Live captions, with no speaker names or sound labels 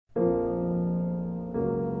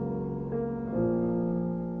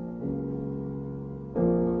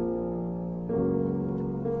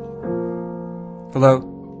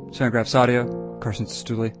Hello, Sandgraphs Audio, Carson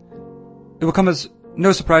Sestouli. It will come as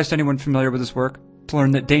no surprise to anyone familiar with his work to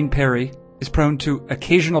learn that Dane Perry is prone to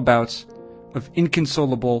occasional bouts of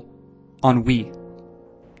inconsolable ennui.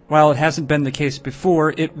 While it hasn't been the case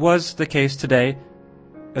before, it was the case today,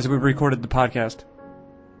 as we recorded the podcast,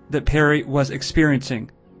 that Perry was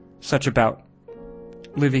experiencing such a bout,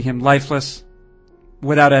 leaving him lifeless,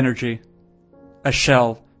 without energy, a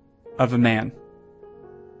shell of a man.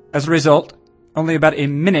 As a result, only about a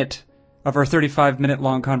minute of our 35-minute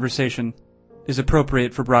long conversation is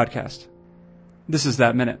appropriate for broadcast. This is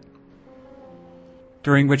that minute,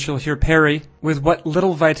 during which you'll hear Perry, with what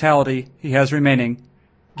little vitality he has remaining,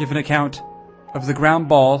 give an account of the ground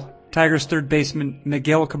ball Tigers' third baseman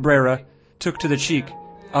Miguel Cabrera took to the cheek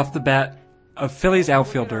off the bat of Phillies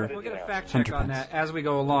outfielder We'll get a fact check Hunter on Pence. that as we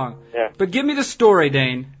go along. Yeah. But give me the story,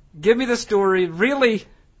 Dane. Give me the story. Really,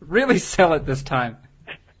 really sell it this time.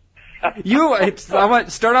 I want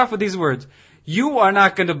to start off with these words. You are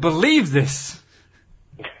not going to believe this.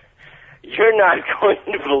 You're not going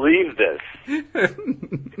to believe this.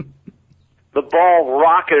 The ball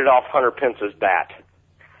rocketed off Hunter Pence's bat,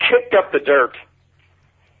 kicked up the dirt,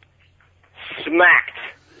 smacked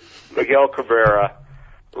Miguel Cabrera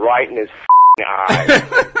right in his eye.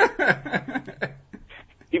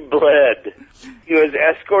 He bled. He was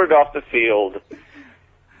escorted off the field.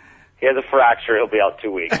 He has a fracture. He'll be out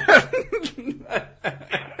 2 weeks.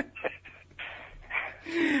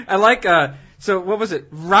 I like, so what was it?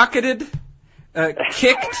 Rocketed,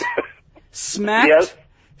 kicked, smacked, Yes.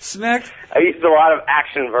 smacked. I used a lot of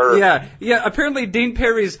action verbs. Yeah, apparently Dane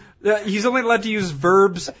Perry's, he's only allowed to use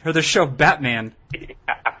verbs for the show Batman.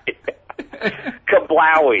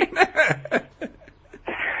 Kablowie.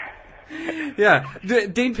 Yeah,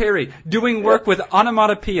 Dane Perry doing work with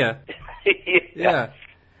onomatopoeia. Yeah.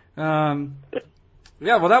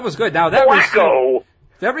 Yeah, well, that was good. Now Wacko.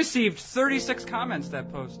 that received 36 comments,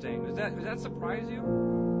 that posting. Does that surprise you?